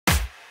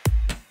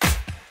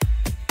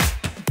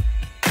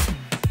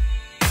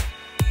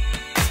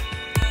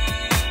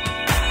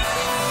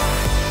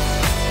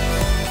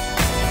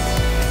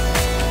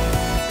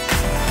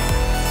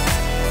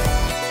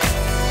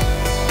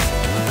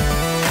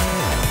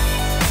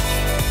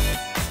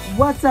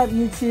What's up,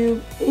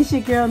 YouTube? It's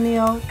your girl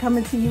Neil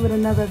coming to you with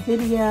another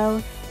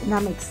video, and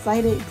I'm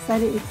excited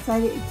today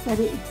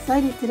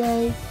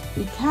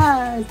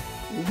because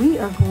we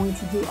are going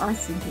to do our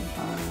sinking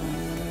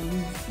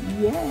funds.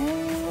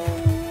 Yay!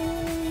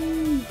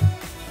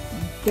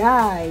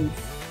 Guys,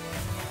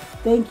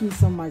 thank you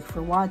so much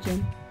for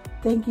watching.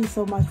 Thank you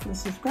so much for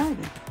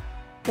subscribing.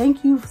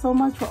 Thank you so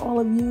much for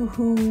all of you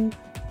who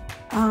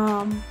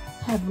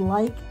have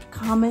liked,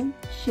 comment,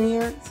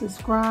 shared,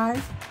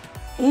 subscribed,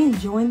 and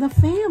join the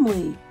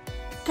family.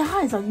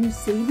 Guys, are you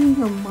saving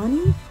your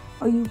money?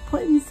 Are you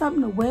putting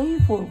something away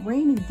for a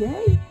rainy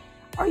day?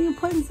 Are you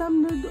putting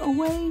something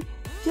away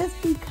just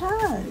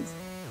because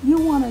you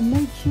want to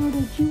make sure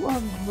that you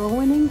are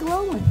growing and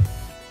glowing?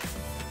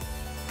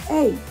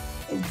 Hey,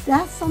 if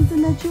that's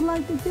something that you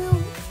like to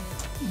do,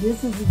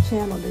 this is the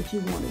channel that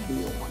you want to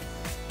be on.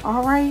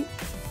 All right,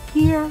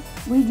 here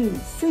we do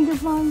single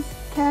funds,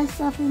 cash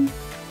stuffing,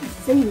 and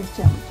savings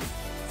challenges.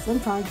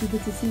 Sometimes you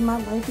get to see my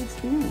life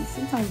experience.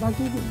 Sometimes I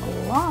give you a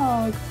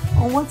vlog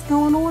on what's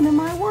going on in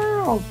my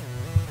world.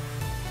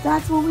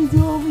 That's what we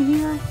do over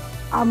here.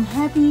 I'm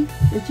happy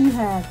that you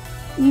have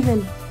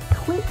even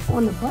clicked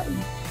on the button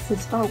to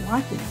start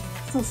watching.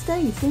 So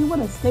stay with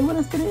us. Stay with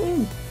us to the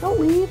end.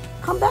 Don't leave.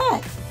 Come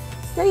back.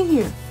 Stay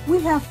here. We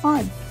have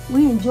fun.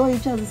 We enjoy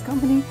each other's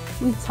company.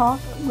 We talk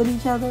with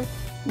each other.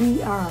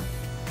 We are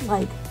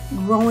like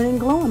growing and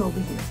glowing over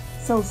here.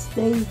 So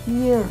stay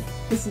here.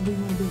 This is what we're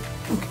going to do.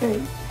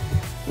 Okay?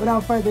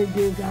 Without further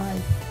ado,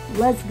 guys,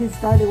 let's get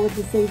started with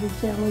the savings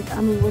challenge.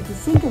 With the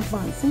sinking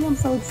funds. See, I'm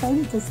so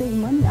excited to save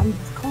money. I'm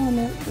just calling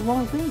it the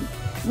wrong thing.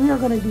 We are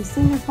going to do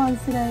sinking funds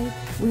today.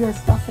 We are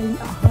stuffing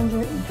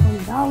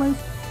 $120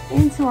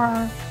 into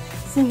our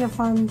sinking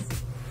funds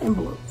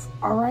envelopes.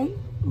 All right,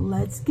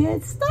 let's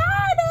get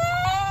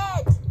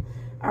started.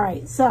 All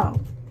right,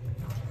 so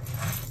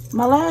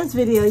my last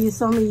video, you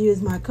saw me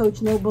use my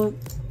Coach notebook.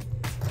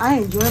 I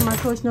enjoy my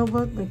Coach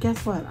notebook, but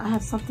guess what? I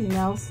have something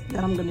else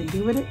that I'm going to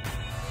do with it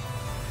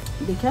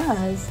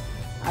because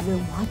I've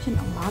been watching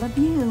a lot of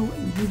you,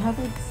 and you have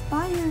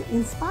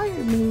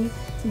inspired me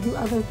to do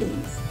other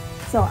things.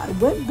 So I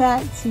went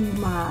back to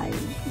my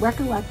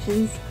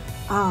Recollections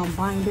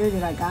binder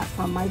that I got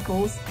from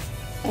Michael's,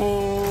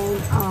 and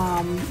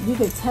you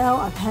could tell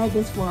I've had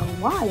this for a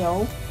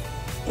while,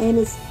 and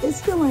it's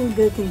still in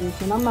good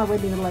condition. I'm not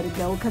ready to let it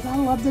go because I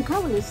love the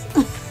colors.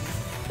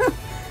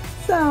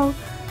 So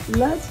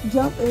let's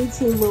jump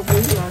into what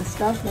we are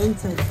stuffing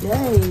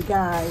today,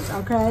 guys.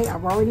 Okay,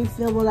 I've already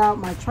filled out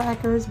my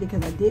trackers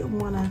because I didn't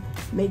want to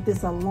make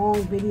this a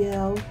long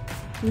video.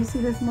 Can you see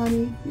this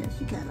money? Yes,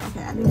 you can.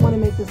 Okay, I didn't want to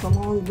make this a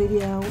long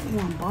video.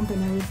 I'm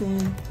bumping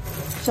everything.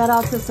 Shout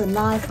out to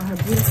Sanai for her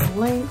beautiful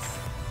links.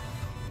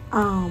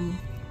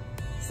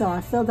 So I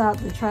filled out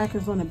the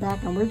trackers on the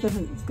back, and we're just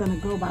going to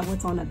go by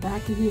what's on the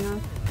back of here.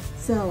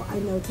 So I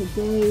know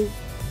today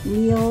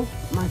Neil,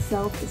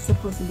 myself, is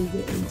supposed to be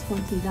getting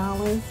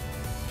 $20.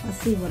 Let's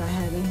see what I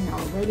have in here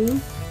already.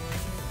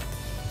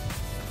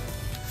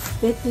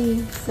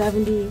 50,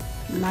 70,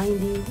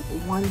 90,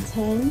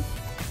 110.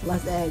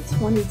 Let's add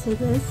 20 to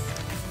this.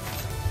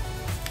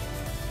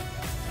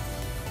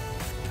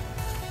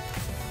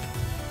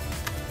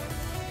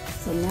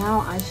 So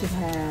now I should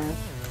have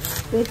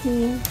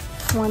 50,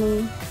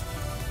 20,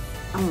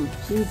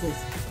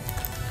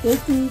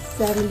 50,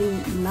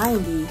 70,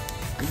 90,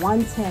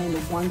 110,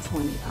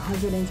 120,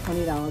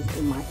 $120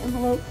 in my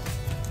envelope.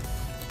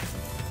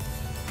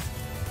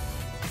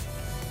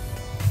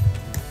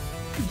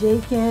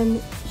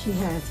 Jakin, she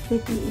has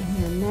 50 in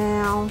here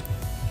now.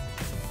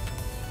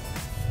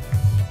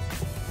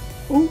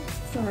 Oops,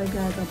 sorry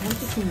guys, I bumped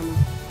the camera.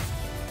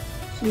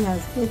 She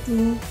has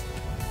 50.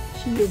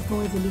 She is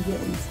going to be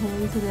getting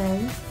 10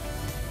 today.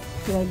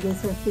 So that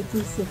gives her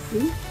 50,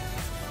 60.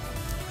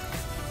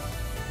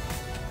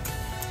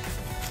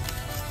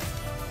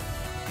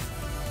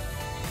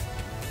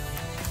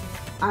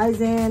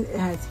 Izan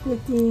has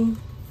 50.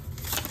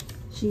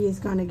 She is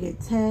going to get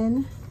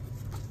 10.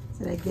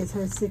 So that gives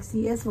her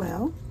 60 as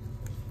well.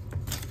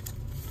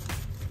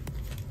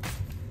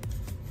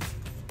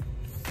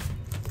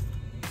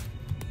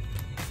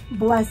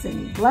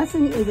 Blessing.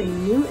 Blessing is a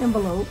new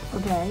envelope,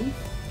 okay?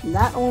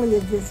 Not only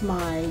is this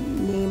my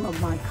name of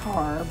my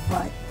car,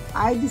 but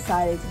I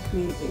decided to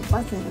create a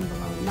blessing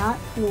envelope, not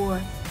for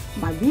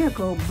my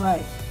vehicle,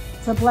 but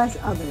to bless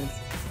others.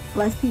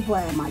 Bless people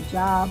at my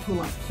job who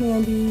like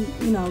candy,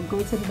 you know,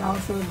 go to the dollar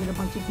store, get a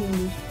bunch of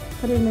candy,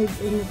 put it in the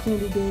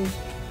candy dish.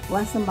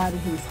 Bless somebody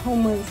who's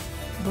homeless.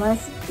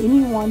 Bless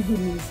anyone who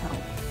needs help.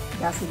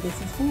 That's what this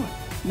is for.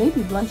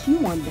 Maybe bless you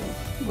one day.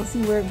 We'll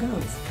see where it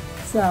goes.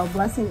 So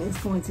Blessing is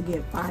going to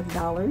get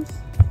 $5.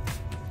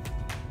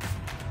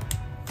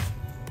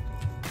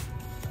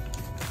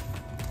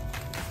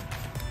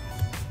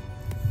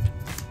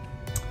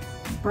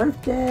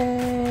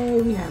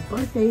 Birthday. We have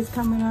birthdays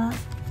coming up.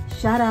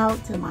 Shout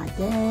out to my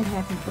dad.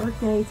 Happy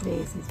birthday. Today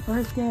is his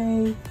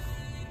birthday.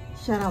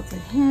 Shout out to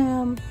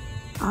him.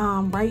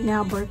 Right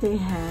now, birthday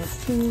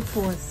has 2,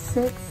 4,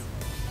 6.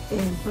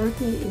 And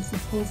birthday is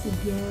supposed to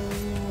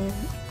get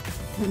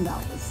 $10.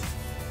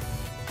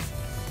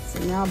 So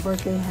now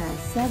birthday has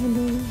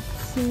 70,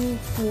 2,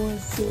 4,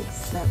 6,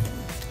 7.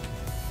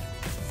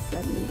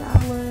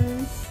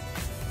 $70.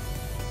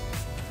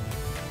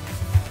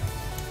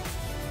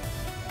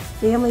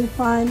 Family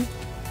fun.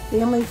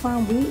 Family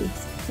fun. We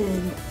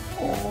expend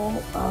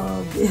all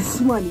of this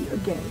money.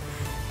 Okay.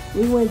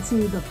 We went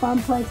to the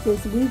Funplex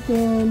this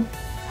weekend,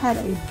 had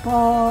a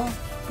ball,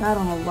 got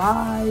on a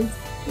ride.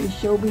 It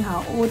showed me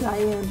how old I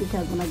am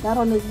because when I got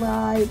on this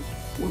ride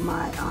with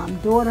my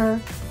daughter,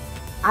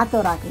 I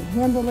thought I could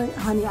handle it.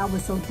 Honey, I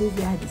was so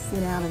dizzy I had to sit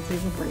down and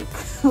take a break.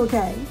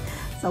 Okay,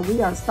 so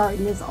we are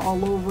starting this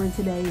all over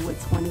today with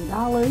 $20.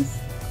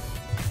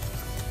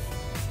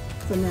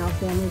 So now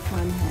Family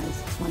Fun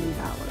has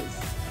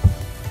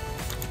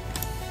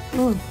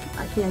 $20.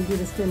 I can't do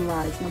the spin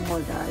rides no more,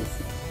 guys.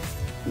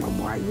 No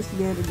more. I used to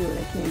be able to do it.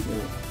 I can't do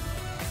it.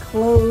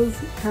 Clothes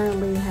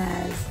currently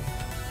has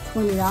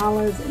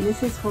 $20, and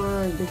this is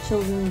for the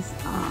children's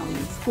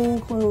school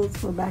clothes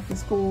for back to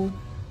school,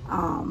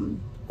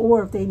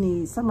 or if they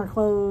need summer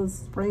clothes,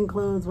 spring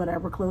clothes,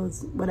 whatever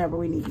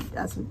we need.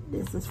 That's what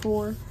this is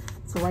for.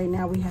 So right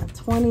now we have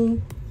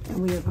 20, and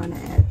we are going to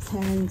add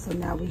 10. So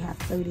now we have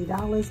 $30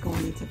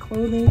 going into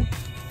clothing.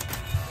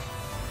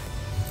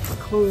 For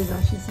clothes,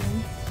 I should say.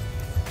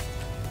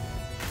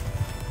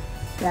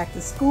 Back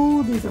to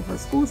school. These are for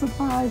school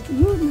supplies.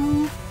 You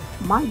know,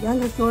 my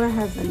youngest daughter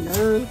has the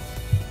nerve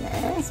to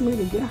ask me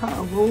to get her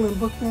a rolling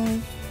book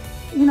bag.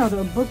 You know,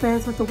 the book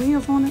bags with the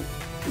wheels on it.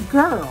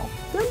 Girl,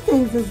 them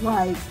things is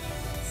like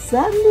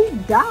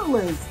 $70.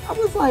 I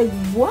was like,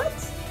 what?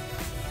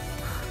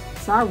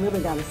 So I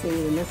really got to say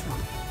it in this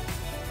one.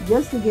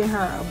 Just to get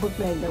her a book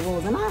bag that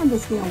rolls. And I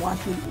understand why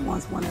she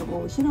wants one that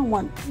rolls. She don't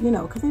want, you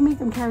know, because they make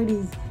them carry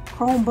these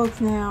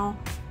Chromebooks now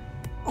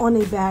on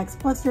their backs,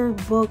 plus their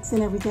books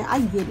and everything.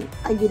 I get it.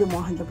 I get it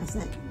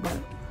 100%. But,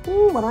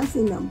 ooh, when I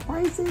seen them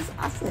prices,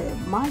 I said,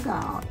 my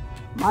God.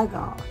 My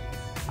God.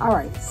 All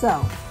right,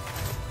 so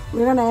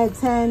we're going to add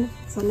 10.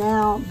 So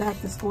now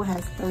back to school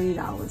has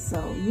 $30.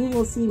 So you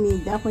will see me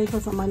definitely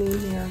put some money in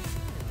here.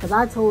 Because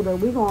I told her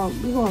we're going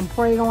to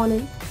pray on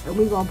it. And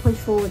we're going to push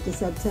forward to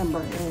September.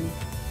 And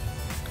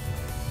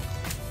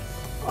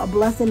a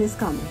blessing is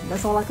coming.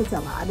 That's all I could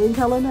tell her. I didn't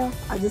tell her no.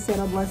 I just said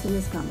a blessing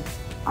is coming.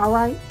 All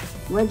right.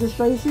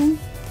 Registration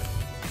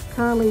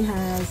currently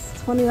has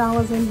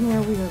 $20 in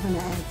here. We are going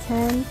to add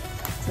 10.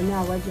 So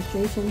now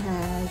registration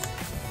has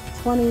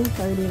 $20,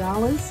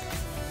 $30.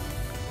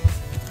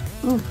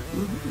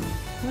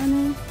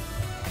 20.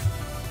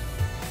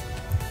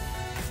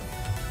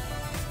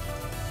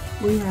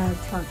 We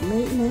have truck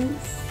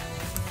maintenance.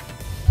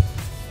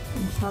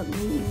 And truck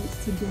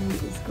maintenance today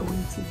is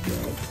going to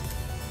get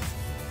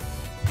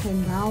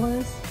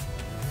 $10.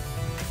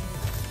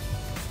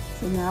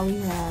 So now we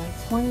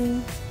have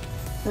 20,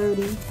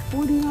 30,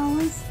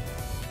 $40.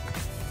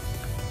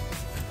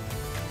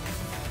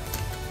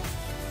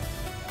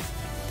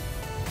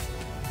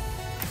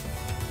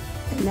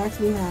 And next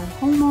we have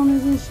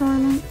homeowners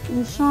insurance.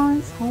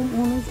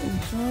 Homeowners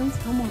insurance.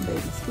 Come on,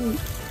 baby, sweet.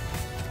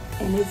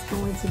 And it's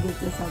going to get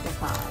this as a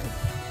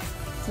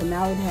 5. So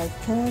now it has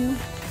 10,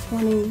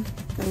 20,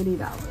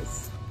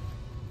 $30.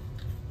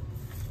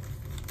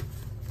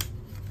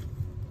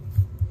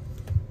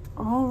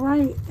 All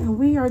right, and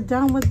we are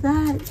done with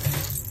that.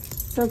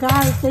 So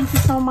guys, thank you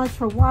so much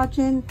for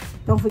watching.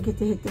 Don't forget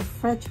to hit the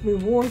Fetch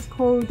Rewards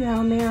code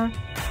down there.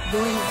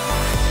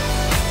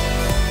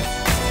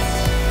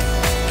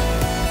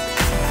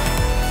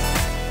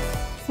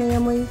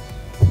 Family,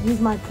 use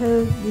my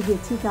code, you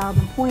get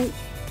 2,000 points.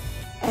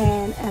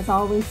 And as I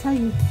always tell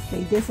you,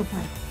 stay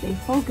disciplined, stay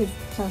focused,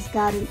 trust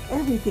God in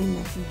everything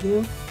that you do,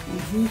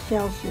 and He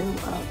shall show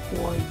up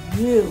for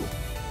you.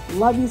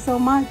 Love you so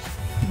much.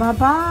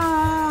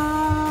 Bye-bye.